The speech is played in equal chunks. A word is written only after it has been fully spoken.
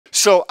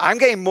So I'm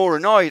getting more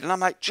annoyed, and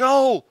I'm like,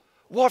 Joel,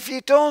 what have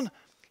you done?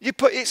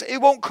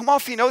 It won't come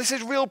off, this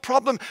is a real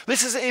problem.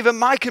 This isn't even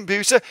my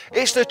computer,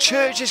 it's the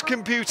church's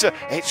computer.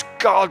 It's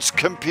God's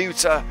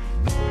computer.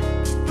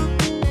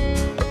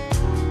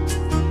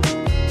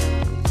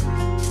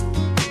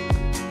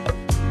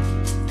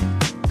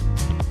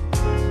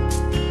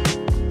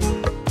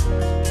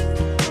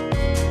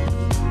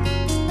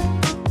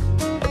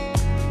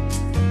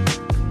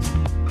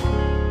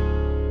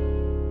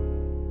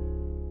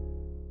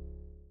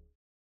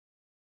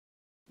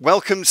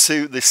 Welcome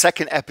to the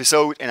second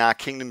episode in our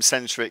Kingdom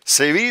Centric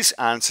series,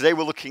 and today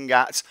we're looking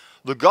at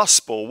the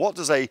gospel. What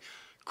does a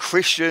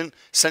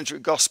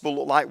Christian-centric gospel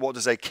look like? What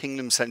does a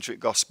kingdom-centric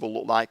gospel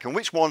look like? And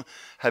which one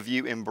have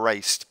you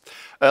embraced?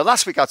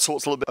 Last week I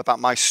talked a little bit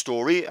about my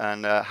story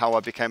and how I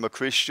became a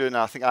Christian.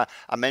 I think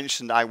I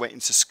mentioned I went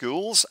into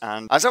schools,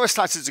 and as I was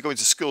starting to go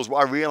into schools,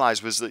 what I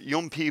realized was that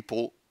young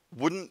people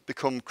wouldn't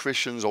become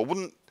Christians or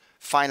wouldn't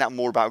find out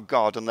more about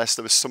God unless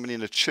there was somebody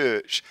in a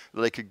church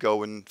that they could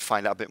go and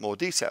find out a bit more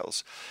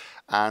details.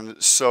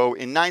 And so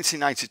in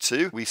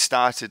 1992, we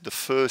started the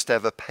first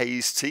ever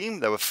Pais team.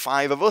 There were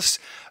 5 of us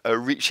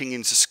reaching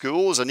into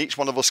schools, and each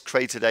one of us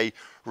created a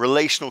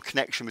relational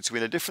connection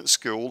between a different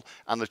school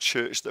and the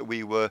church that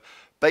we were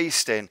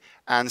based in.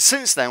 And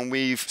since then,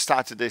 we've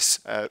started this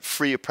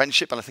free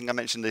apprenticeship, and I think I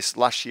mentioned this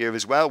last year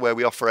as well, where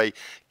we offer a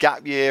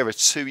gap year, a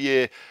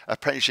 2-year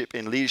apprenticeship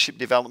in leadership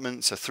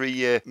development, a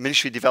 3-year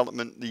ministry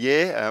development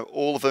year.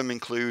 All of them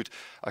include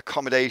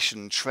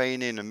accommodation,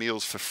 training, and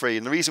meals for free.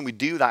 And the reason we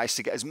do that is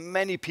to get as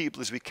many people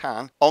as we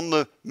can on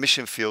the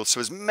mission field, so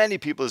as many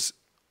people as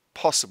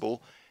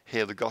possible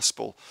hear the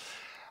gospel.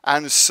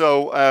 And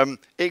so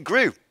it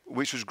grew,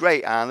 which was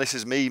great. And this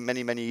is me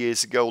many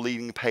years ago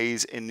leading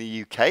Pais in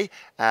the UK.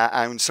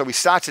 And so we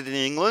started in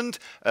England.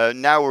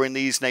 Now we're in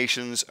these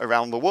nations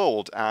around the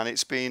world. And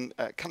it's been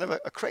kind of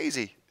a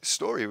crazy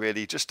story,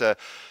 really, just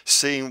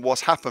seeing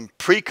what's happened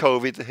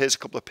pre-COVID. Here's a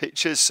couple of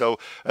pictures. So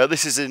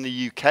this is in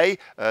the UK.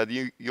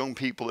 The young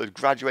people had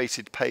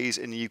graduated Pais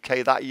in the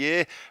UK that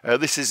year.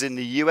 This is in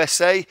the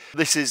USA.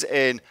 This is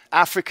in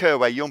Africa,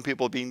 where young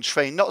people are being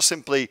trained not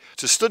simply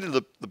to study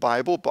the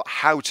Bible, but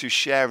how to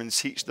share and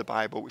teach the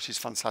Bible, which is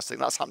fantastic.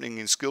 That's happening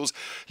in schools.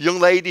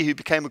 Young lady who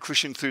became a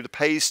Christian through the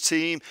Pais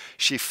team,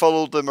 she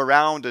followed them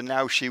around, and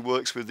now she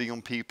works with the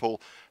young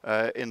people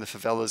in the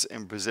favelas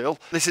in Brazil.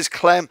 This is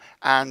Clem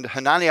and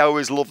Hanani. I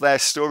always love their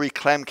story.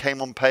 Clem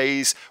came on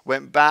Pais,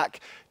 went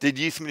back, did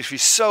youth ministry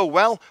so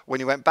well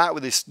when he went back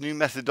with this new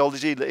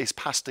methodology that his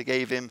pastor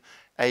gave him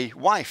a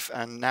wife.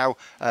 And now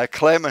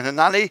Clem and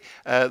Hanani,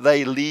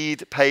 they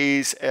lead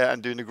Pais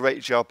and doing a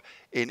great job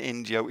in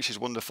India, which is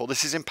wonderful.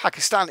 This is in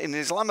Pakistan, in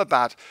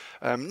Islamabad.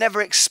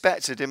 Never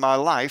expected in my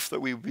life that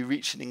we would be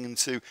reaching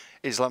into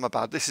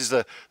Islamabad. This is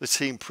the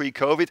team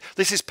pre-COVID.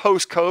 This is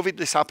post-COVID.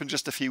 This happened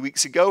just a few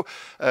weeks ago.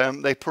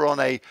 They put on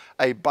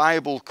a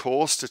Bible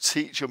course to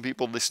teach young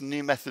people this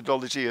new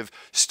methodology of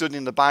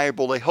studying the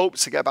Bible. They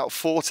hoped to get about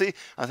 40.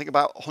 I think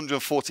about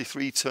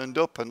 143 turned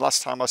up. And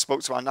last time I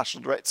spoke to our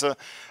national director,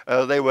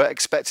 they were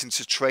expecting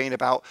to train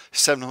about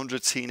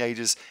 700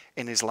 teenagers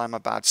in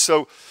Islamabad.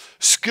 So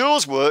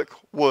schools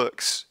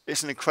works.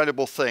 It's an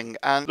incredible thing.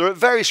 And there are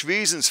various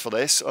reasons for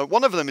this.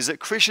 One of them is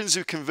that Christians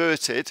who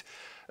converted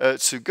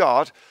to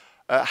God,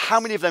 how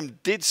many of them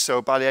did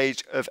so by the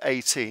age of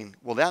 18?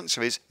 Well, the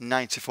answer is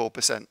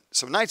 94%.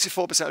 So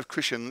 94% of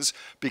Christians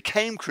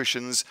became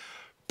Christians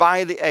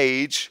by the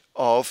age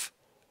of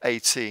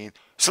 18.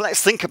 So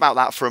let's think about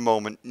that for a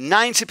moment.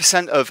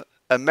 90% of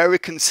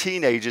American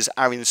teenagers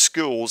are in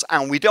schools,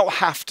 and we don't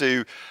have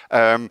to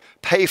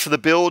pay for the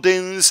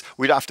buildings,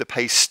 we don't have to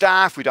pay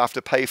staff, we don't have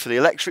to pay for the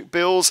electric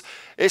bills.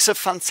 It's a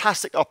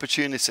fantastic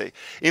opportunity.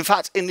 In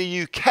fact, in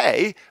the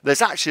UK,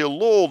 there's actually a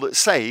law that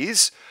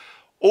says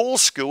all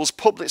schools,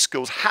 public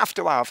schools, have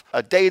to have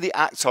a daily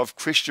act of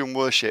Christian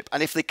worship.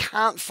 And if they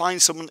can't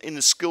find someone in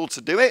the school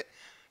to do it,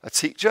 a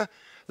teacher,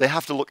 they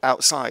have to look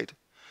outside.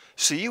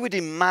 So you would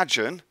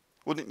imagine,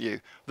 wouldn't you,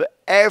 that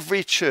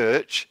every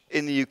church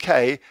in the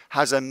UK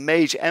has a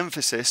major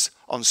emphasis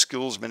on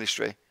schools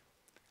ministry.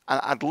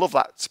 And I'd love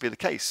that to be the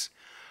case.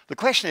 The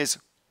question is,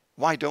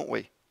 why don't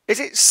we?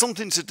 Is it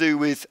something to do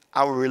with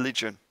our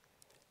religion?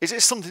 Is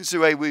it something to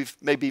do with we've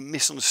maybe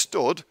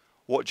misunderstood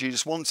what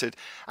Jesus wanted?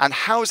 And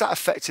how has that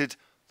affected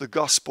the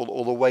gospel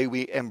or the way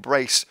we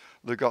embrace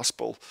the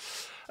gospel?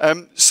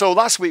 So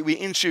last week we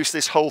introduced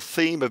this whole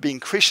theme of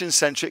being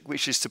Christian-centric,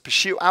 which is to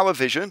pursue our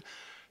vision,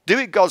 do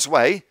it God's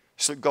way,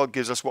 so that God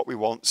gives us what we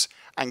want,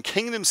 and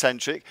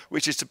kingdom-centric,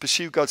 which is to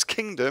pursue God's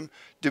kingdom,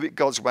 do it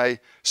God's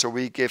way, so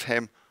we give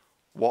him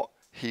what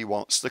he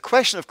wants. The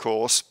question, of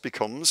course,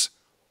 becomes,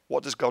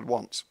 what does God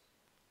want?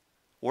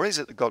 What is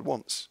it that God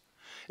wants?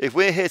 If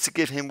we're here to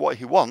give him what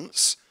he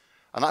wants,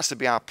 and that's to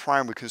be our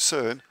primary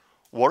concern,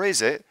 what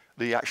is it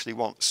that he actually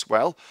wants?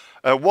 Well,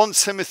 1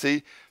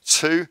 Timothy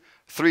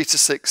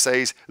 2:3-6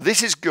 says,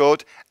 "This is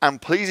good and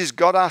pleases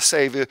God our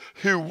Saviour,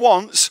 who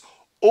wants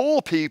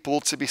all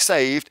people to be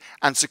saved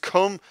and to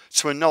come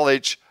to a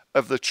knowledge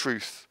of the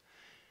truth."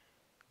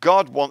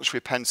 God wants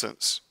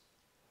repentance.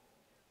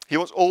 He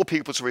wants all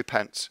people to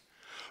repent.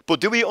 But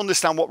do we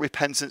understand what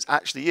repentance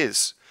actually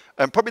is?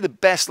 And probably the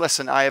best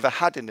lesson I ever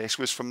had in this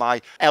was from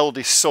my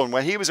eldest son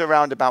when he was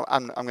around about,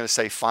 I'm going to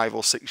say 5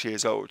 or 6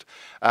 years old.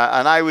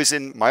 And I was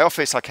in my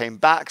office. I came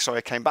back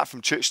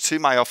from church to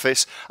my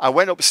office. I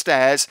went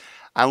upstairs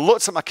and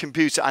looked at my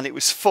computer, and it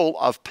was full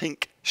of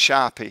pink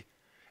Sharpie.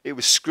 It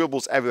was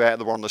scribbles everywhere.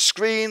 They were on the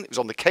screen. It was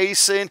on the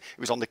casing. It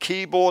was on the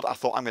keyboard. I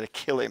thought, I'm going to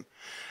kill him.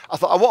 I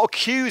thought, I won't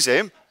accuse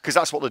him because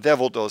that's what the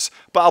devil does.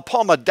 But I'll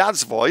put on my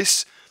dad's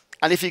voice,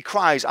 and if he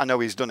cries, I know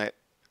he's done it.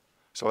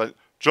 So I went,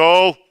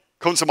 Joel,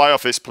 come to my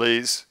office,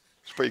 please.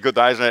 It's pretty good,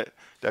 that, isn't it?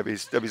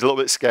 Debbie's a little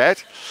bit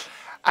scared.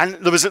 And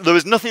there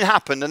was nothing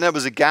happened, and there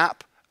was a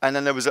gap, and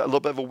then there was a little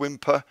bit of a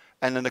whimper,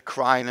 and then a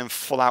cry, and then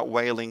full-out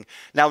wailing.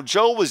 Now,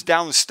 Joel was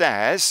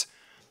downstairs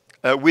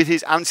with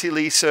his Auntie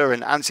Lisa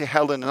and Auntie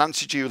Helen and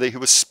Auntie Julie, who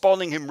was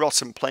spawning him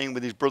rotten playing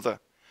with his brother.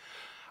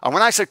 And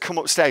when I said come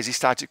upstairs, he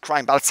started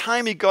crying. By the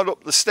time he got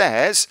up the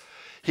stairs,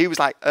 he was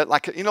like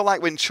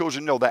like when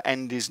children know their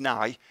end is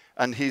nigh,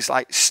 and he's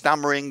like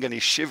stammering and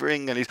he's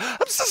shivering and he's, I'm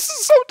so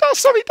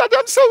sorry, Daddy.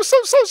 I'm so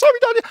sorry,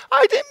 Daddy.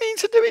 I didn't mean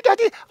to do it,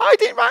 Daddy. I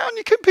didn't write on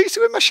your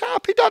computer with my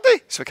Sharpie,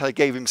 Daddy. So he kind of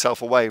gave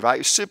himself away, right? He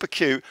was super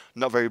cute,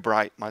 not very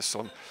bright, my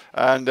son.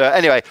 And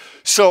anyway,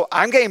 so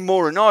I'm getting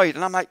more annoyed,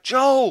 and I'm like,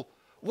 Joel,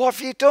 what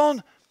have you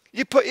done?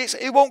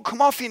 It won't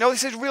come off, you know.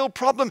 This is a real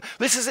problem.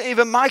 This isn't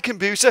even my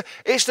computer.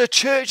 It's the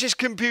church's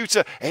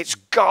computer. It's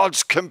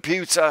God's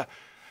computer.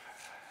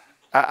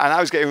 And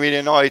I was getting really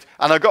annoyed.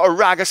 And I got a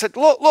rag. I said,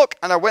 look.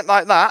 And I went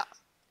like that.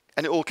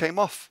 And it all came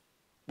off,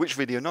 which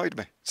really annoyed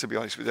me, to be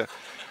honest with you.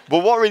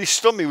 But what really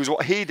stunned me was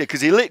what he did, because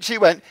he literally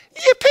went,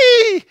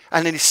 yippee!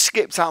 And then he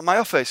skipped out of my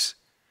office.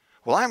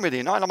 Well, I'm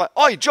really annoyed. I'm like,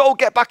 oi, Joel,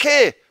 get back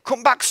here.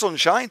 Come back,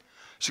 sunshine.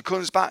 So he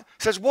comes back.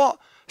 Says, what?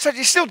 I said,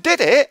 you still did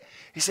it?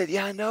 He said,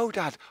 yeah, I know,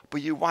 Dad,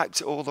 but you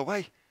wiped it all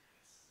away.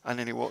 And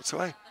then he walked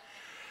away.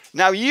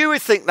 Now, you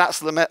would think that's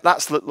the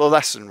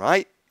lesson,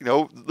 right? You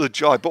know, the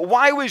joy. But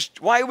why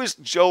was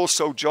Joel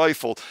so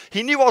joyful?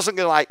 He knew I wasn't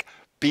going to, like,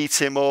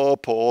 beat him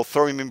up or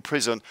throw him in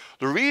prison.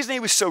 The reason he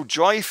was so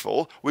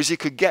joyful was he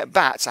could get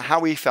back to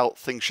how he felt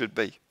things should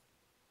be.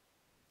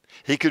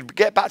 He could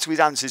get back to his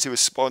aunties who were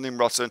spoiling him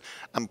rotten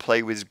and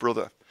play with his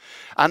brother.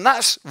 And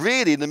that's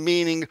really the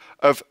meaning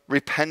of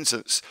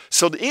repentance.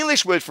 So the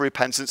English word for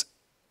repentance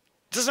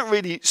doesn't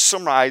really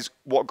summarize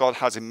what God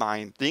has in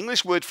mind. The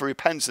English word for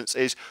repentance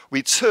is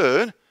we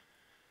turn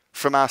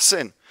from our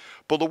sin.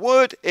 But the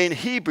word in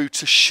Hebrew,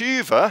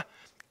 teshuva,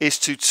 is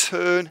to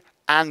turn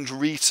and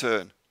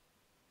return.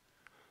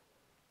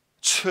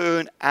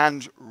 Turn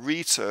and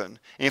return.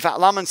 In fact,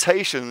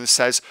 Lamentations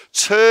says,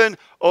 turn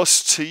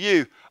us to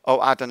you,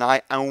 O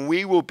Adonai, and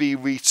we will be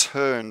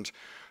returned.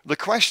 The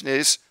question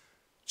is,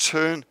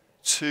 turn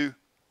to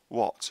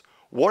what?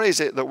 What is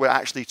it that we're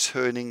actually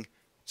turning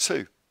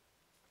to?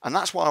 And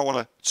that's what I want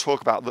to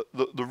talk about,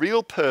 the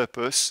real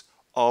purpose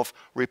of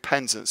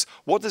repentance.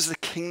 What does the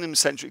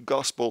kingdom-centric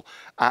gospel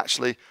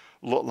actually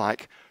look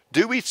like?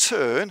 Do we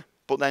turn,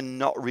 but then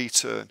not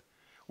return?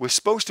 We're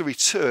supposed to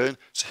return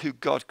to who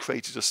God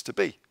created us to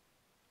be.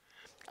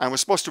 And we're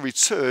supposed to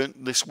return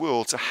this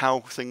world to how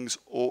things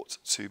ought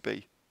to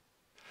be.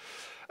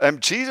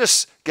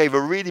 Jesus gave a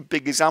really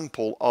big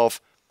example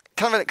of,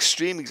 kind of an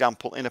extreme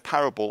example in a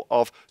parable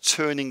of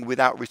turning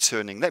without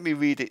returning. Let me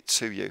read it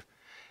to you.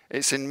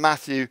 It's in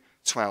Matthew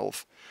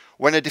 12.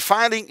 When a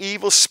defiling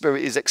evil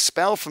spirit is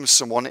expelled from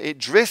someone, it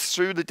drifts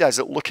through the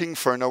desert looking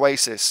for an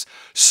oasis.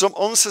 Some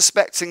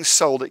unsuspecting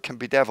soul it can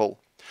bedevil.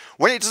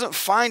 When it doesn't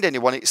find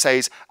anyone, it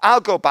says,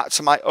 I'll go back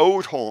to my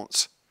old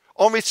haunts.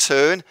 On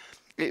return,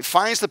 it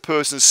finds the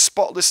person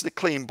spotlessly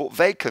clean but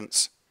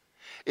vacant.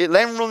 It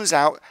then runs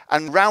out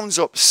and rounds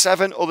up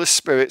 7 other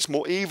spirits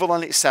more evil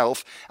than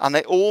itself, and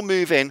they all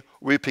move in,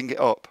 whooping it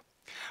up.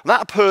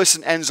 That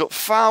person ends up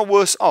far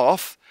worse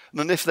off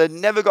than if they'd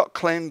never got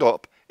cleaned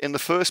up in the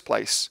first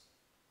place.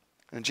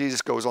 And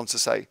Jesus goes on to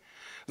say,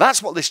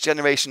 that's what this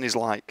generation is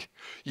like.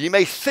 You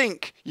may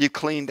think you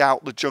cleaned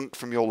out the junk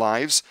from your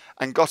lives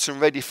and gotten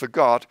ready for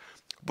God,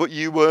 but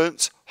you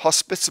weren't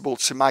hospitable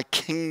to my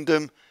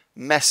kingdom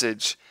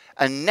message.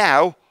 And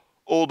now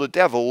all the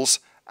devils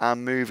are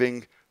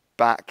moving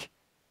back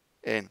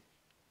in.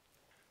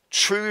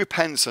 True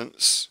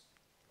repentance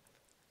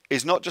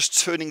is not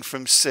just turning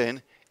from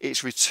sin,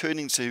 it's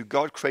returning to who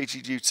God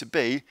created you to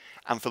be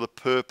and for the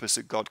purpose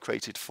that God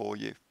created for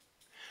you.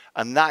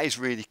 And that is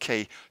really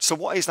key. So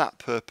what is that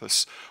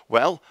purpose?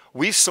 Well,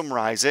 we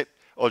summarize it,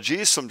 or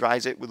Jesus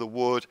summarized it with the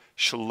word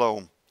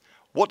shalom.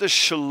 What does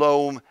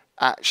shalom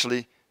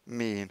actually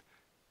mean?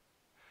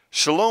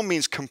 Shalom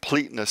means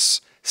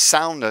completeness,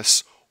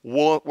 soundness,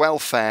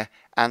 welfare,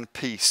 and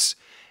peace.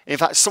 In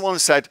fact, someone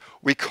said,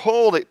 we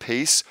call it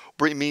peace,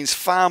 but it means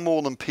far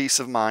more than peace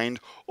of mind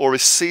or a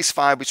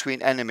ceasefire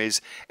between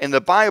enemies. In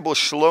the Bible,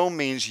 shalom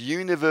means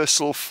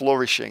universal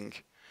flourishing.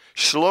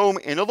 Shalom,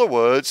 in other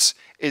words,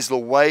 is the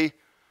way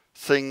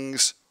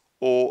things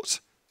ought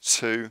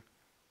to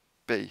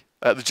be.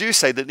 The Jews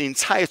say that the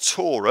entire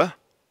Torah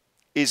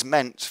is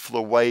meant for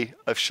the way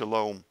of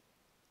shalom.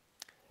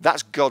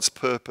 That's God's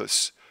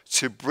purpose,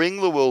 to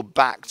bring the world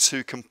back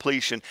to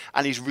completion,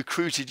 and he's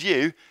recruited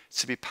you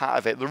to be part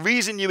of it. The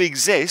reason you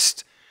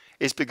exist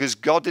is because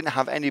God didn't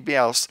have anybody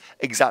else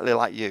exactly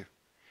like you,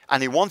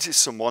 and he wanted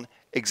someone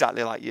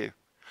exactly like you.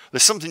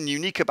 There's something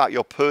unique about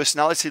your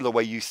personality, the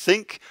way you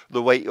think,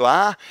 the way you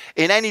are.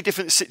 In any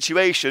different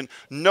situation,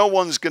 no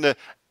one's going to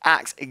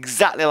act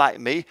exactly like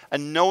me,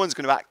 and no one's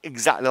going to act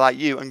exactly like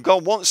you. And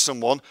God wants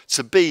someone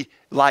to be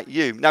like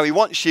you. Now, he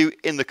wants you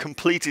in the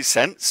completed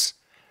sense,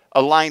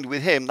 aligned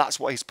with him. That's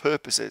what his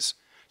purpose is,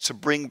 to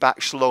bring back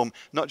shalom,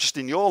 not just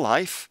in your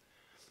life,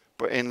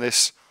 but in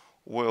this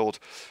world.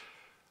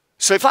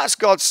 So if that's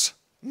God's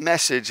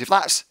message, if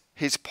that's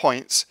his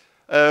points,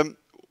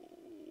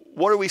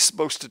 what are we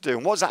supposed to do?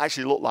 And what does that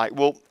actually look like?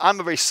 Well, I'm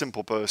a very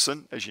simple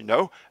person, as you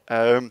know.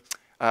 I'm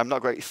not a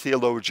great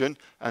theologian,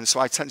 and so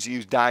I tend to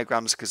use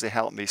diagrams because they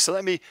help me. So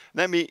let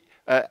me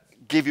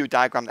give you a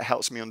diagram that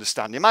helps me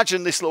understand.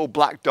 Imagine this little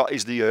black dot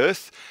is the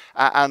earth,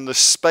 and the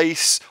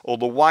space or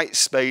the white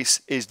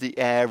space is the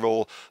air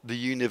or the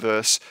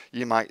universe,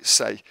 you might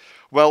say.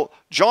 Well,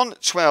 John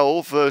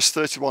 12, verse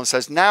 31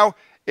 says, "Now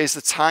is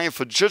the time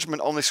for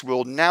judgment on this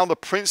world. Now the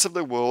prince of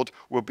the world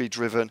will be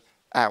driven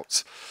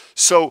out."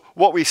 So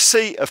what we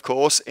see, of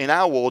course, in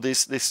our world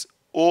is this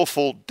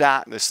awful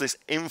darkness, this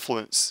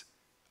influence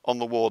on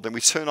the world, and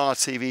we turn on our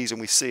TVs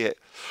and we see it.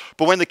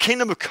 But when the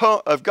kingdom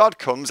of God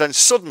comes, then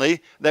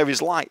suddenly there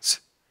is light.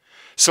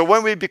 So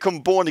when we become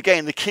born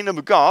again, the kingdom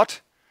of God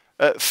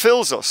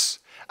fills us,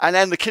 and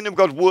then the kingdom of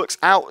God works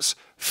out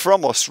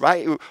from us,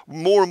 right?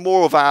 More and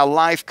more of our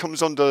life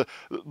comes under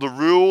the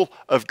rule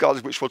of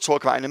God, which we'll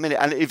talk about in a minute,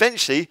 and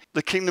eventually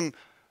the kingdom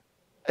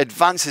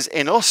advances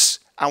in us,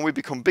 and we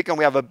become bigger, and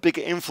we have a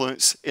bigger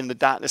influence in the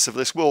darkness of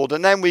this world.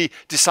 And then we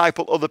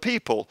disciple other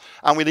people,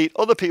 and we lead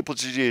other people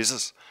to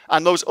Jesus.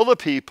 And those other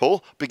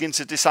people begin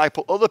to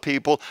disciple other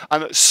people,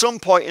 and at some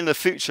point in the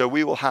future,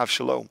 we will have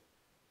shalom.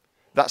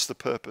 That's the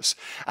purpose.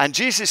 And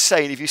Jesus is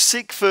saying, if you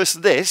seek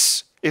first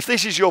this, if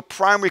this is your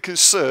primary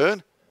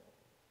concern,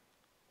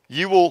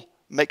 you will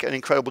make an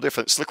incredible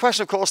difference. The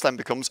question, of course, then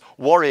becomes,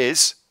 what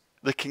is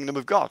the kingdom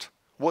of God?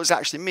 What does it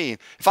actually mean?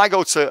 If I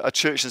go to a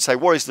church and say,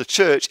 what is the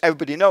church?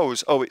 Everybody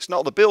knows, oh, it's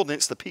not the building,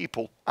 it's the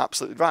people.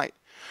 Absolutely right.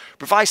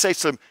 But if I say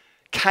to them,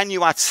 can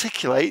you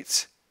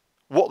articulate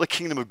what the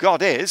kingdom of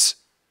God is?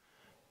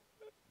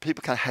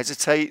 People can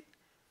hesitate.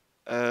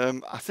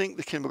 I think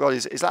the kingdom of God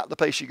is that the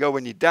place you go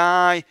when you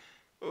die?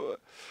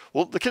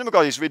 Well, the kingdom of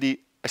God is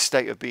really a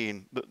state of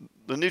being.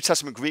 The New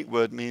Testament Greek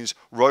word means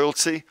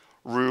royalty,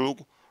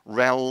 rule,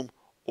 realm,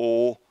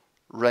 or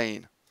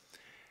reign.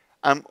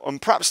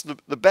 And perhaps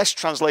the best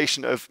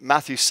translation of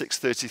Matthew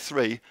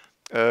 6:33,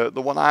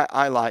 the one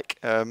I like,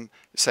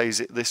 says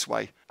it this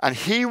way. And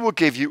he will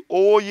give you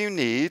all you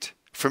need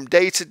from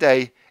day to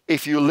day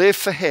if you live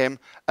for him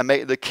and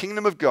make the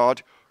kingdom of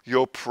God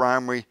your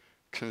primary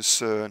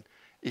concern.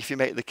 If you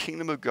make the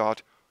kingdom of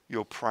God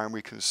your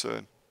primary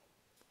concern.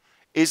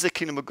 Is the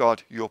kingdom of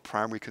God your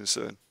primary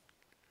concern?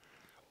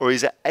 Or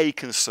is it a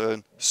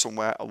concern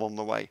somewhere along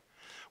the way?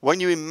 When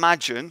you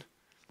imagine,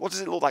 what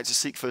does it look like to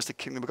seek first the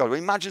kingdom of God? Well,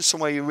 imagine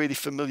somewhere you're really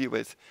familiar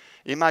with.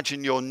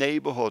 Imagine your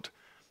neighborhood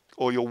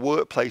or your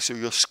workplace or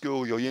your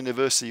school, your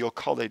university, your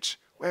college,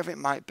 wherever it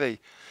might be.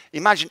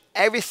 Imagine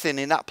everything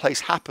in that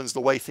place happens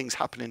the way things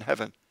happen in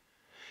heaven.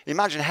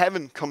 Imagine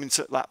heaven coming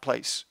to that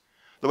place.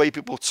 The way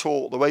people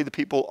talk, the way the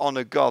people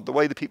honor God, the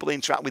way the people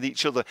interact with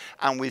each other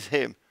and with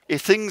him.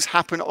 If things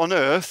happen on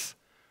earth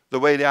the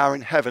way they are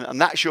in heaven, and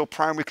that's your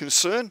primary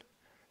concern,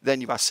 then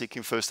you are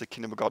seeking first the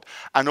kingdom of God.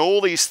 And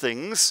all these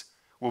things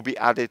will be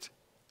added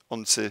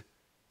unto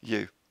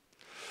you.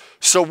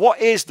 So what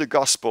is the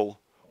gospel?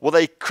 Well,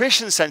 a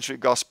Christian-centric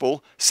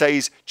gospel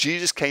says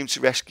Jesus came to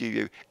rescue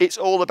you. It's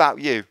all about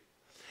you.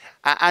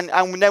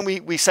 And then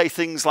we say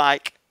things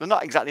like, they're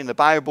not exactly in the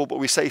Bible, but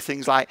we say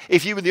things like,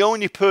 if you were the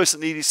only person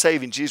that needed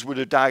saving, Jesus would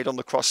have died on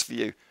the cross for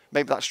you.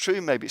 Maybe that's true,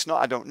 maybe it's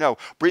not, I don't know.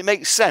 But it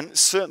makes sense,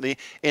 certainly,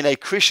 in a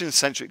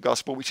Christian-centric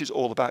gospel, which is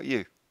all about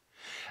you.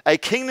 A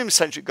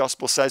kingdom-centric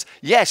gospel says,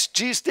 yes,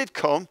 Jesus did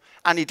come,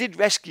 and he did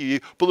rescue you,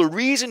 but the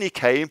reason he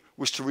came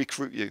was to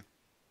recruit you.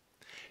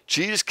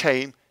 Jesus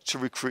came to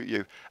recruit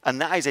you, and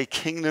that is a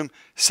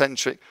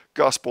kingdom-centric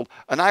gospel.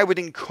 And I would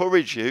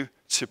encourage you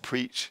to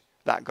preach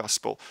that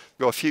gospel.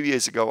 You know, a few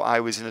years ago,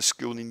 I was in a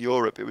school in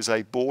Europe. It was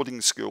a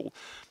boarding school,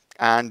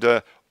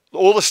 and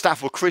all the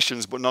staff were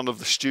Christians, but none of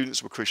the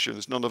students were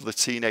Christians, none of the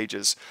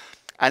teenagers.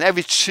 And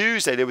every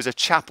Tuesday, there was a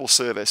chapel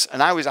service,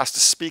 and I was asked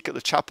to speak at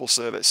the chapel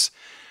service.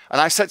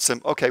 And I said to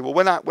them, okay, well,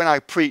 when I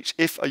preach,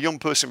 if a young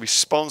person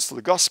responds to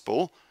the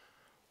gospel,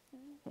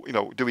 you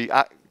know,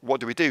 what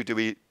do we do? Do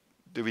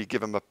we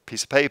give them a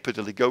piece of paper?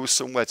 Do they go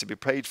somewhere to be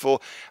prayed for?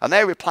 And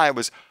their reply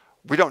was,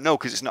 we don't know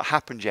because it's not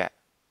happened yet.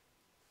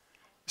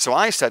 So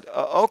I said,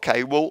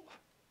 okay, well,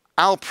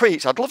 I'll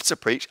preach. I'd love to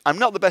preach. I'm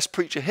not the best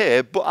preacher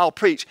here, but I'll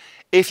preach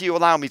if you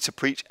allow me to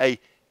preach a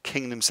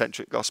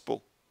kingdom-centric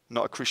gospel,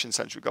 not a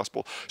Christian-centric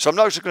gospel. So I'm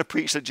not just going to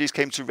preach that Jesus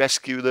came to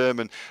rescue them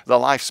and their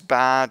life's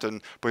bad,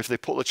 but if they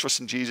put their trust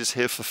in Jesus,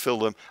 he'll fulfill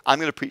them. I'm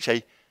going to preach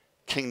a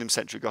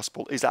kingdom-centric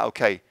gospel. Is that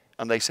okay?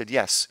 And they said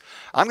yes.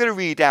 I'm going to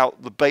read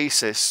out the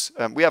basis.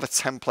 We have a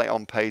template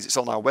on Pais. It's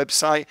on our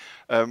website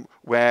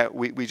where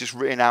we just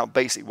written out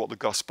basically what the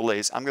gospel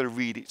is. I'm going to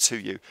read it to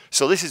you.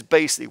 So this is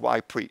basically what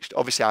I preached.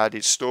 Obviously, I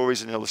added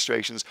stories and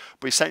illustrations,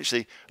 but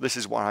essentially, this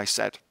is what I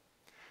said.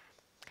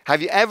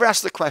 Have you ever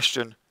asked the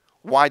question,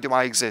 why do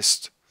I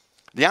exist?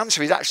 The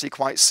answer is actually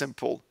quite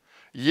simple.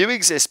 You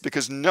exist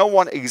because no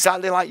one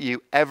exactly like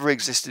you ever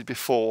existed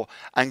before,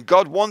 and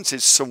God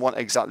wanted someone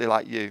exactly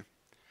like you.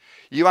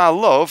 You are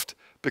loved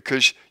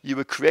because you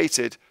were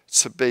created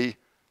to be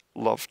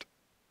loved.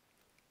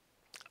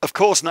 Of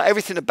course, not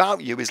everything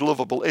about you is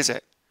lovable, is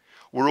it?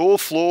 We're all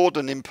flawed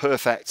and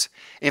imperfect.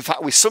 In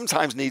fact, we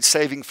sometimes need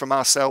saving from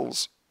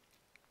ourselves.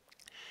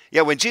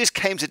 Yeah, when Jesus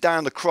came to die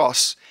on the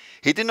cross,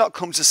 he did not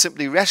come to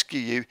simply rescue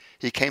you,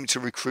 he came to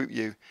recruit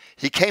you.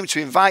 He came to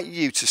invite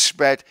you to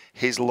spread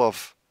his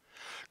love.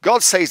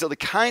 God says that the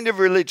kind of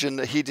religion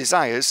that he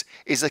desires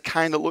is the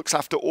kind that looks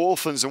after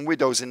orphans and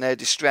widows in their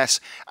distress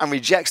and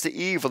rejects the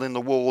evil in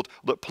the world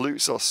that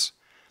pollutes us.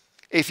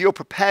 If you're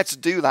prepared to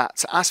do that,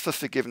 to ask for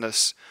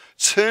forgiveness,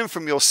 turn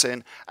from your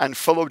sin and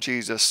follow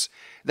Jesus,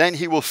 then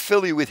he will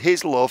fill you with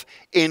his love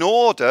in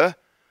order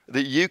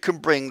that you can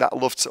bring that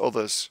love to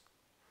others.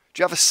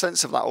 Do you have a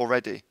sense of that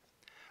already?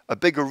 A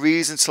bigger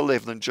reason to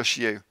live than just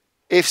you?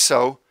 If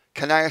so,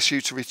 can I ask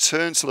you to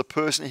return to the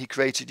person he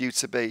created you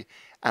to be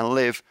and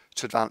live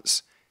to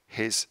advance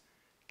his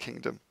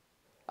kingdom?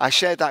 I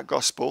shared that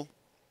gospel.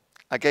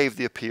 I gave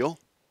the appeal.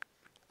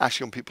 Asked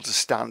young people to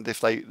stand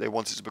if they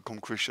wanted to become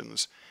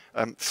Christians.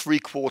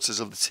 3/4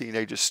 of the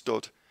teenagers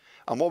stood.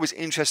 And what was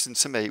interesting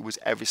to me was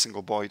every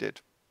single boy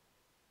did.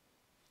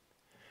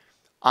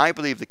 I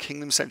believe the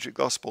Kingdom Centric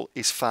Gospel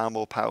is far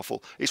more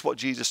powerful. It's what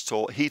Jesus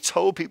taught. He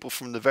told people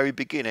from the very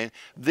beginning,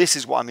 this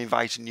is what I'm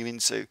inviting you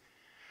into.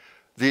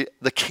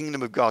 The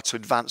kingdom of God, to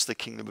advance the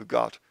kingdom of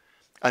God.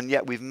 And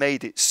yet we've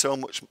made it so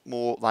much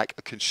more like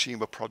a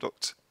consumer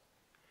product.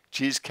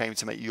 Jesus came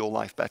to make your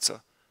life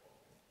better.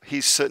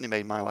 He's certainly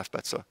made my life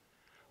better.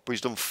 But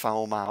he's done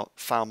far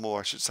more,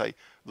 I should say,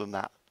 than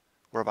that.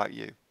 What about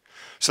you?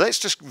 So let's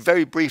just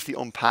very briefly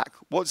unpack.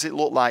 What does it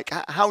look like?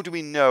 How do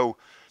we know?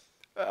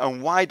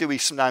 And why do we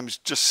sometimes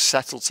just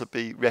settle to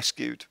be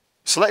rescued?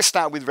 So let's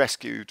start with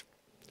rescued.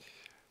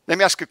 Let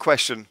me ask a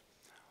question.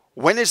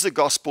 When is the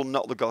gospel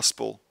not the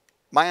gospel?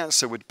 My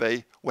answer would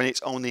be when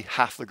it's only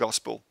half the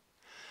gospel.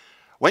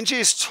 When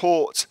Jesus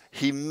taught,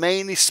 he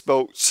mainly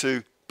spoke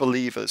to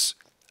believers.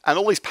 And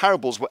all these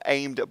parables were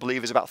aimed at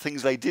believers about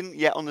things they didn't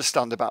yet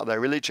understand about their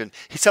religion.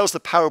 He tells the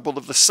parable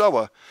of the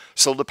sower.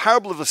 So the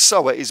parable of the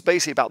sower is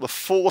basically about the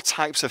 4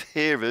 types of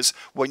hearers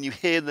when you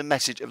hear the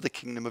message of the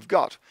kingdom of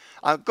God.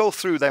 I'll go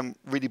through them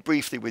really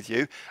briefly with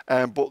you,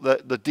 but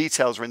the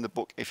details are in the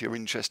book if you're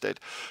interested.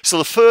 So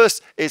the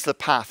first is the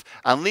path.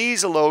 And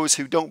these are those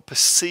who don't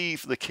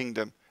perceive the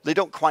kingdom. They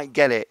don't quite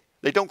get it.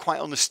 They don't quite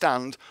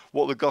understand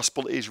what the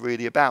gospel is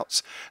really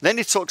about. Then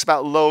he talks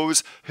about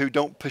those who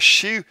don't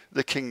pursue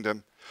the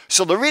kingdom.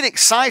 So they're really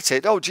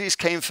excited. Oh, Jesus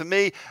came for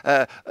me.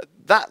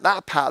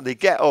 That part they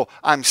get. Oh,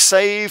 I'm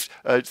saved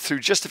through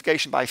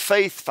justification by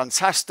faith.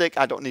 Fantastic.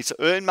 I don't need to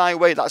earn my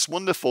way. That's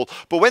wonderful.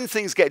 But when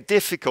things get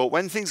difficult,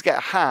 when things get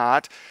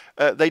hard,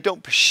 they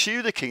don't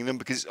pursue the kingdom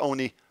because it's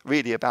only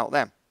really about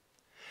them.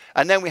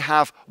 And then we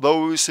have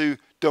those who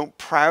don't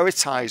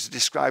prioritize,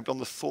 described on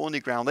the thorny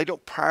ground. They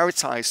don't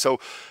prioritize. So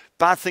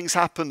bad things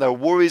happen. There are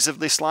worries of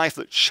this life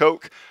that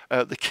choke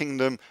the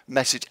kingdom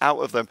message out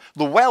of them.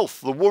 The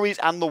wealth, the worries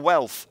and the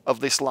wealth of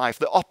this life,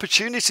 the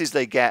opportunities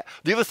they get,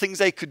 the other things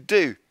they could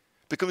do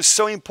becomes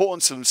so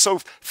important to them, so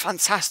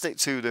fantastic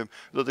to them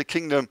that the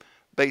kingdom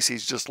basically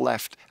is just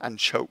left and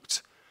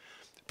choked.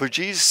 But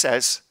Jesus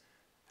says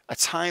a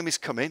time is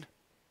coming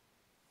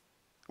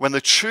when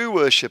the true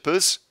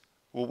worshippers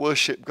will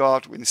worship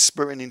God in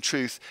spirit and in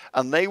truth,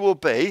 and they will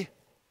be,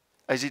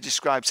 as he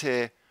describes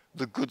here,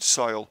 the good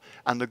soil.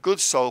 And the good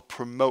soil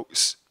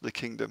promotes the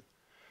kingdom.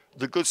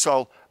 The good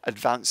soil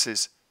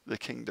advances the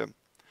kingdom.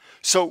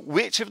 So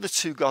which of the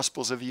 2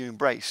 gospels have you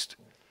embraced?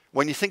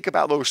 When you think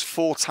about those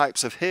 4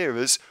 types of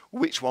hearers,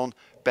 which one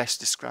best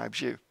describes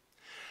you?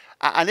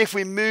 And if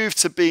we move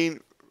to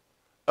being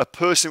a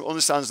person who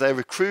understands they're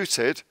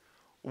recruited,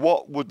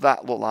 what would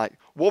that look like?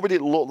 What would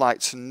it look like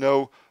to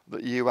know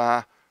that you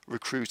are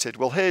recruited?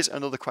 Well, here's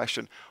another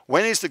question.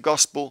 When is the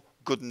gospel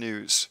good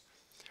news?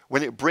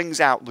 When it brings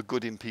out the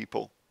good in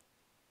people.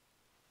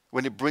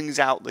 When it brings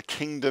out the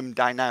kingdom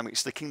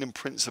dynamics, the kingdom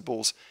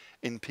principles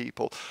in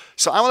people.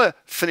 So I want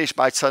to finish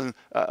by telling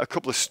a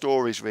couple of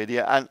stories really.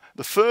 And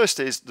the first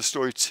is the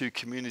story of 2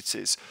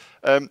 communities.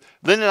 Lynn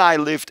and I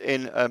lived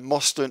in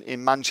Moston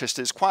in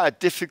Manchester. It's quite a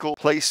difficult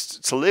place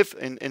to live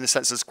in the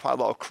sense there's quite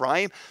a lot of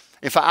crime.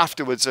 In fact,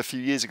 afterwards, a few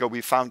years ago,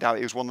 we found out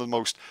it was one of the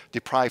most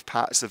deprived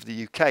parts of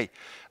the UK.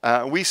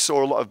 We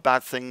saw a lot of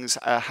bad things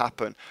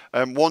happen.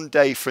 One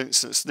day, for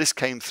instance, this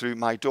came through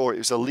my door. It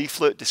was a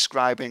leaflet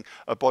describing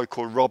a boy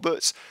called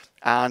Robert.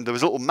 And there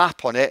was a little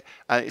map on it.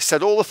 And it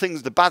said all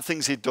the bad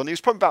things he'd done. He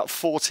was probably about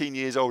 14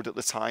 years old at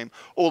the time.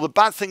 All the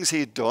bad things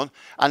he had done.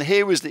 And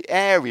here was the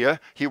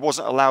area he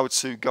wasn't allowed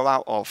to go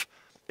out of.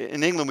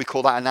 In England, we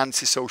call that an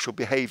antisocial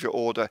behaviour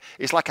order.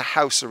 It's like a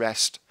house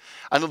arrest.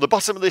 And at the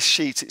bottom of this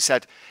sheet, it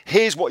said,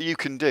 here's what you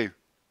can do.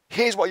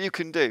 Here's what you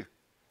can do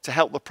to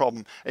help the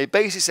problem. It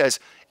basically says,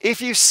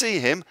 if you see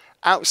him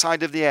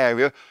outside of the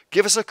area,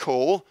 give us a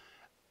call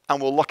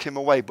and we'll lock him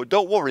away. But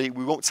don't worry,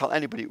 we won't tell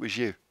anybody it was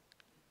you.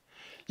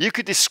 You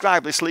could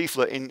describe this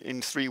leaflet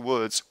in 3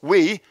 words.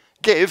 We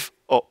give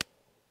up.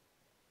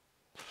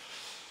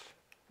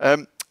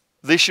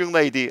 This young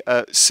lady,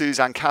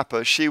 Suzanne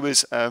Capper, she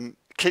was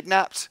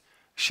kidnapped.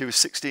 She was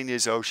 16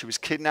 years old. She was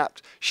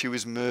kidnapped. She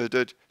was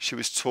murdered. She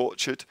was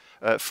tortured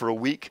for a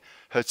week.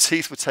 Her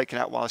teeth were taken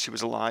out while she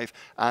was alive,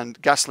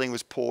 and gasoline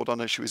was poured on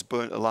her. She was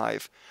burnt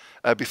alive.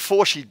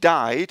 Before she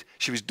died,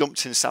 she was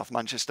dumped in South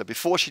Manchester.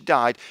 Before she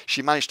died,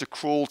 she managed to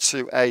crawl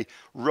to a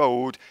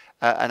road.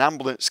 An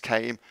ambulance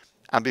came,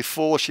 and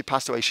before she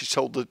passed away, she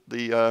told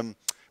the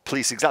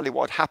police exactly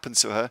what had happened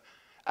to her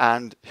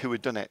and who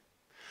had done it.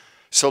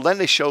 So then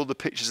they showed the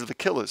pictures of the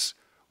killers.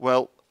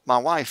 Well, my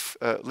wife,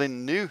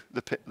 Lynn, knew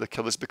the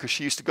killers because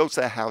she used to go to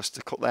their house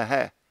to cut their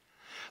hair.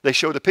 They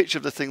showed a picture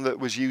of the thing that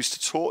was used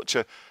to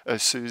torture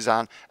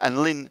Suzanne,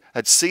 and Lynn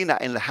had seen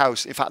that in the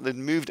house. In fact, they'd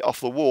moved it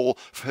off the wall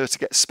for her to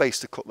get space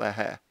to cut their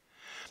hair.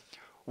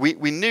 We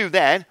knew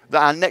then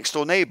that our next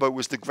door neighbour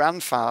was the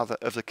grandfather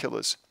of the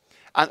killers.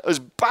 And as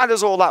bad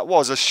as all that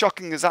was, as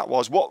shocking as that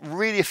was, what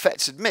really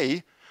affected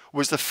me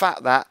was the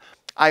fact that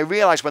I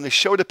realised when they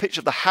showed a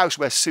picture of the house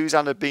where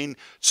Suzanne had been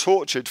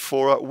tortured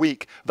for a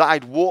week, that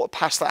I'd walked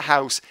past that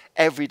house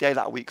every day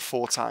that week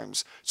 4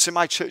 times. To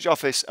my church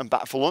office and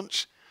back for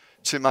lunch,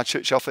 to my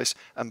church office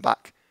and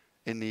back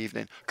in the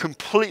evening.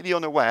 Completely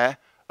unaware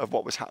of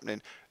what was happening.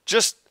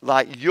 Just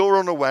like you're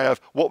unaware of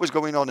what was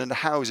going on in the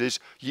houses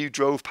you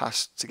drove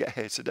past to get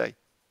here today.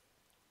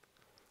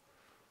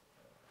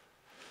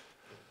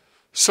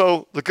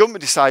 So the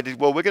government decided,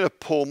 well, we're going to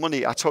pour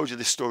money. I told you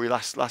this story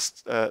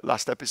last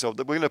episode,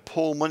 that we're going to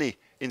pour money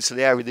into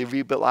the area. They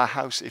rebuilt our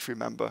house, if you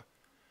remember.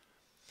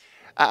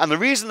 And the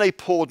reason they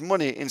poured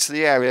money into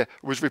the area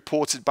was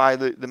reported by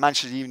the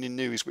Manchester Evening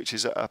News, which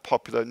is a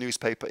popular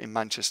newspaper in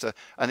Manchester.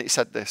 And it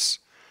said this: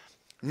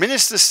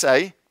 ministers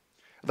say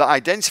that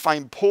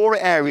identifying poorer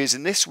areas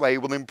in this way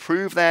will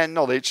improve their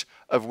knowledge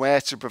of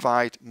where to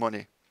provide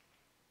money.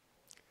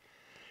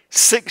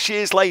 6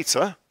 years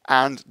later,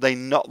 and they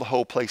knocked the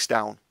whole place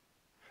down.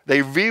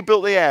 They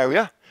rebuilt the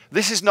area.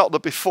 This is not the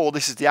before,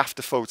 this is the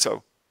after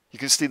photo. You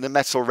can see the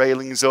metal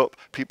railings up.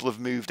 People have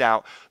moved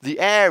out. The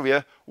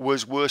area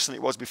was worse than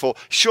it was before.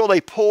 Sure,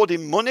 they poured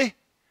in money.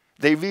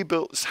 They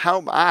rebuilt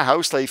our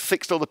house. They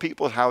fixed other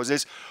people's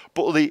houses.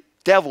 But the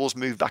devils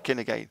moved back in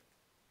again.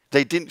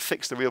 They didn't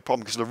fix the real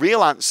problem, because the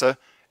real answer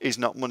is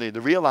not money. The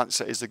real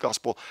answer is the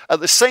gospel. At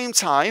the same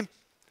time,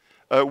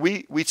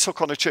 we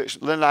took on a church.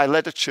 Lynn and I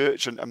led a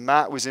church, and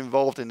Mark was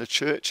involved in the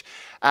church.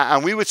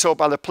 And we were told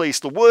by the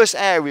police the worst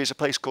area is a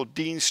place called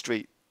Dean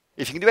Street.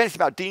 If you can do anything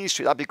about Dean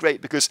Street, that'd be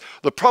great, because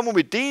the problem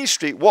with Dean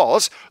Street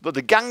was that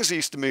the gangs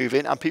used to move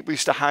in and people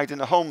used to hide in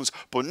the homes.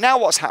 But now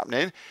what's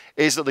happening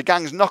is that the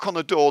gangs knock on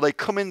the door, they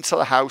come into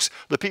the house,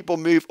 the people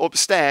move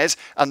upstairs,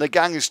 and the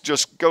gangs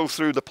just go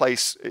through the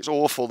place. It's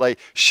awful. They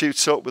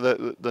shoot up with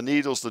the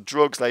needles, the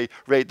drugs, they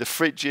raid the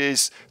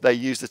fridges, they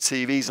use the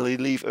TVs, and they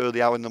leave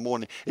early hour in the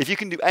morning. If you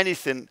can do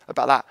anything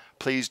about that,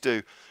 please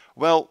do.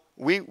 Well,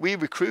 we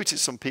recruited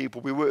some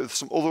people. We worked with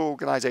some other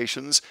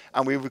organisations,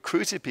 and we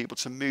recruited people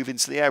to move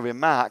into the area.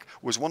 Mark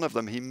was one of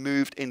them. He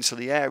moved into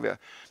the area.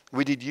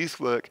 We did youth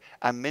work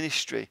and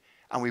ministry,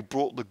 and we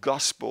brought the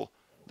gospel,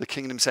 the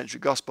Kingdom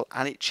Centric gospel,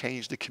 and it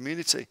changed the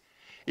community.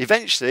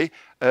 Eventually,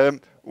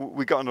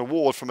 we got an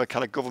award from a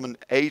kind of government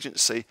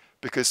agency,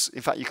 because,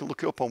 in fact, you can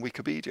look it up on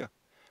Wikipedia.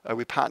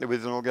 We partnered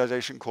with an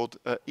organisation called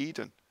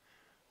Eden.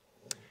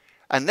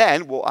 And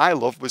then what I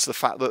loved was the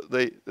fact that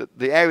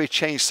the area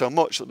changed so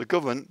much that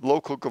the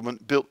local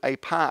government, built a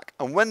park.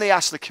 And when they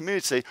asked the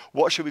community,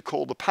 what should we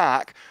call the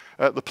park,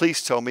 the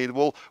police told me,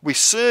 well, we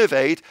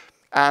surveyed,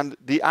 and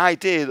the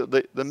idea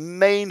that the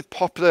main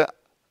popular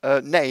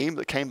name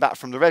that came back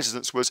from the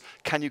residents was,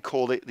 can you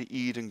call it the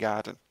Eden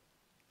Garden?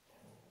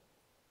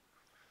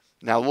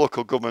 Now,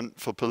 local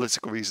government, for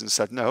political reasons,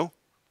 said no,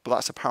 but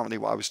that's apparently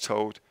what I was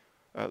told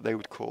they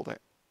would call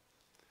it.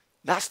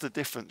 That's the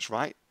difference,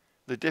 right?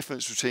 The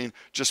difference between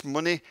just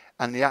money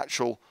and the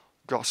actual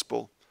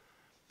gospel.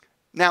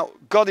 Now,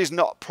 God is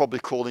not probably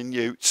calling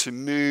you to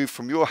move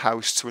from your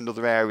house to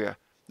another area.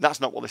 That's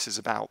not what this is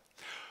about.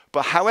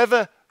 But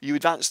however you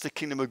advance the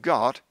kingdom of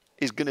God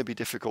is going to be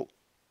difficult.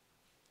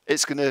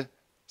 It's going to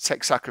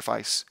take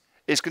sacrifice.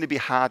 It's going to be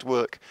hard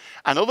work.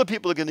 And other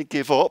people are going to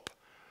give up.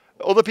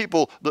 Other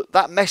people,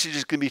 that message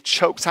is going to be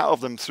choked out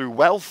of them through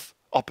wealth,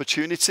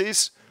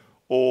 opportunities,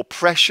 or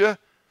pressure.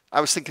 I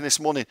was thinking this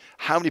morning,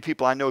 how many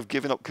people I know have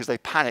given up because they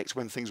panicked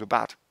when things were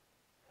bad,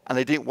 and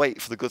they didn't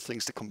wait for the good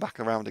things to come back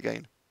around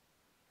again.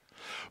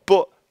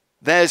 But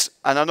there's,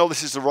 and I know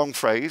this is the wrong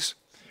phrase,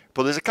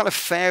 but there's a kind of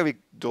fairy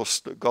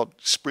dust that God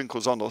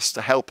sprinkles on us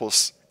to help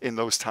us in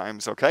those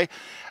times, okay?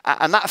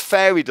 And that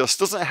fairy dust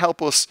doesn't help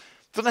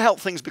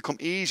things become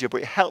easier,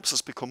 but it helps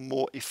us become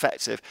more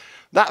effective.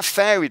 That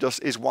fairy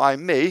dust is why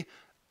me,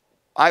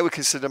 I would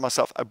consider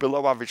myself a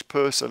below average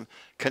person,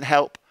 can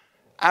help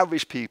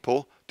average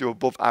people do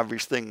above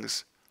average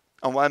things.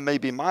 And where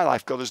maybe in my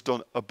life God has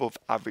done above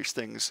average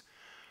things.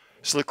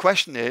 So the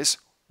question is,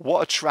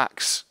 what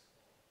attracts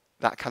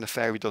that kind of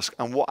fairy dust,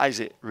 and what is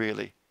it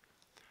really?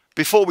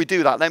 Before we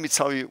do that, let me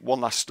tell you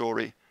one last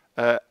story.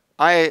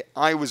 I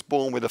was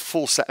born with a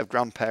full set of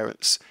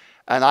grandparents,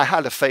 and I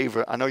had a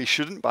favourite. I know you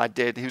shouldn't, but I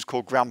did. He was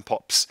called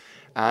Grandpops.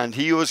 And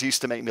he always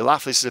used to make me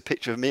laugh. This is a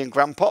picture of me and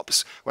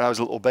Grandpops when I was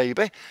a little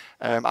baby.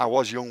 I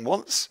was young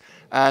once.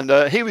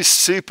 And he was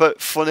super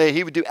funny.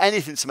 He would do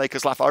anything to make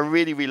us laugh. I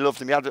really, really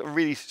loved him. He had a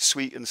really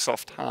sweet and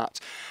soft heart.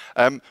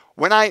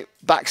 When I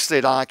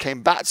backslid and I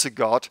came back to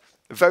God,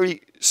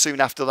 very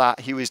soon after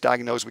that, he was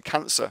diagnosed with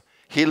cancer.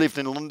 He lived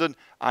in London.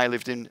 I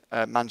lived in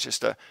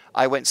Manchester.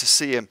 I went to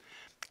see him.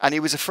 And he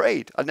was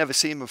afraid. I'd never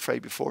seen him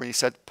afraid before. And he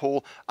said,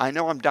 Paul, I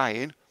know I'm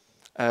dying.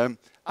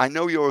 I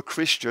know you're a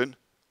Christian.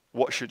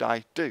 What should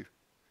I do?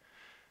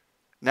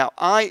 Now,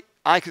 I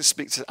can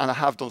speak to, and I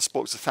have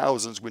spoke to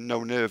thousands with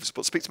no nerves,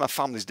 but speak to my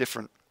family is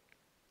different.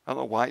 I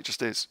don't know why, it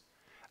just is.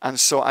 And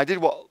so I did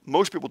what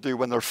most people do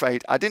when they're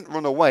afraid. I didn't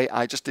run away.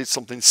 I just did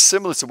something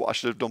similar to what I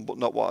should have done, but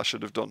not what I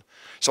should have done.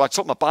 So I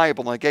took my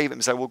Bible and I gave it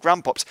and said, well,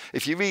 Grandpops,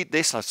 if you read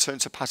this, and I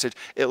turned to a passage,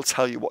 it'll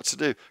tell you what to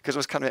do. Because I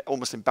was kind of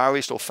almost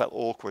embarrassed or felt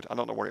awkward. I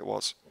don't know what it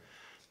was.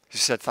 He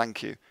said,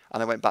 thank you.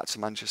 And I went back to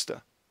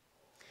Manchester.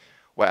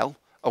 Well,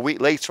 a week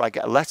later, I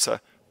get a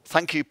letter.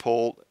 Thank you,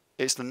 Paul.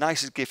 It's the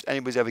nicest gift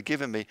anybody's ever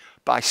given me,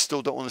 but I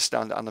still don't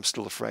understand it and I'm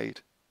still afraid.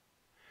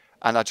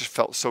 And I just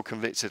felt so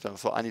convicted and I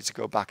thought, I need to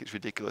go back. It's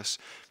ridiculous.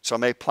 So I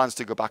made plans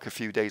to go back a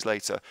few days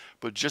later.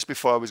 But just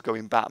before I was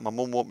going back, my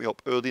mum woke me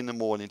up early in the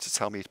morning to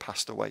tell me he'd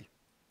passed away.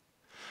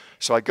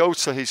 So I go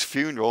to his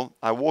funeral.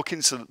 I walk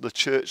into the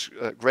church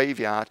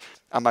graveyard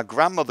and my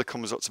grandmother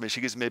comes up to me.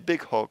 She gives me a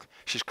big hug.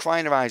 She's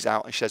crying her eyes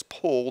out and she says,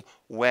 Paul,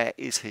 where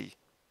is he?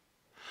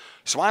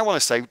 So I want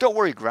to say, don't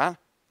worry, Gran.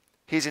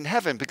 He's in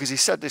heaven because he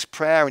said this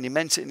prayer and he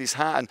meant it in his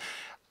heart. And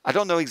I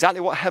don't know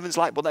exactly what heaven's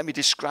like, but let me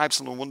describe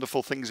some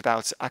wonderful things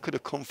about it. I could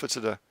have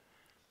comforted her.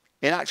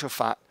 In actual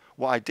fact,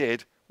 what I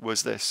did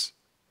was this.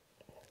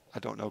 I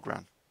don't know,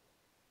 Gran.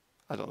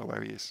 I don't know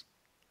where he is.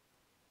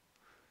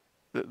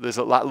 There's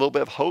a little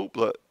bit of hope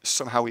that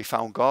somehow he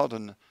found God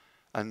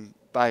and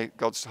by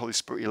God's Holy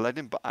Spirit he led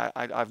him, but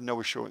I have no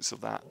assurance of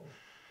that.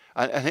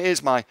 And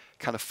here's my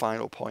kind of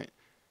final point.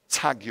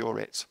 Tag you're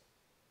it.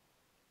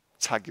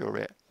 Tag you're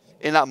it.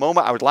 In that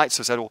moment, I would like to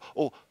have said,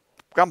 oh,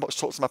 Grandpops,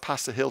 talk to my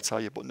pastor, he'll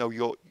tell you. But no,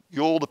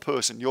 you're the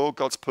person, you're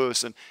God's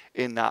person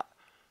in that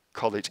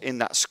college, in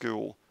that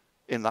school,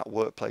 in that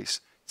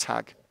workplace.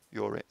 Tag,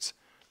 you're it.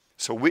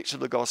 So which of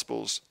the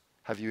Gospels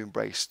have you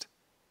embraced?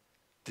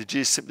 Did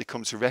Jesus simply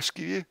come to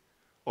rescue you?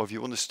 Or have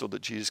you understood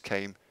that Jesus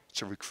came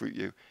to recruit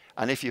you?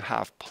 And if you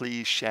have,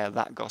 please share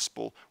that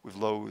Gospel with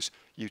those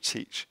you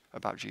teach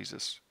about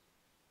Jesus.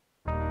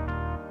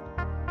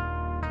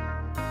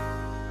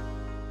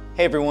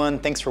 Hey everyone,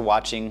 thanks for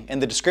watching. In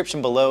the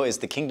description below is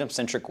the Kingdom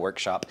Centric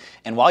Workshop.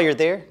 And while you're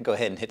there, go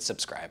ahead and hit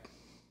subscribe.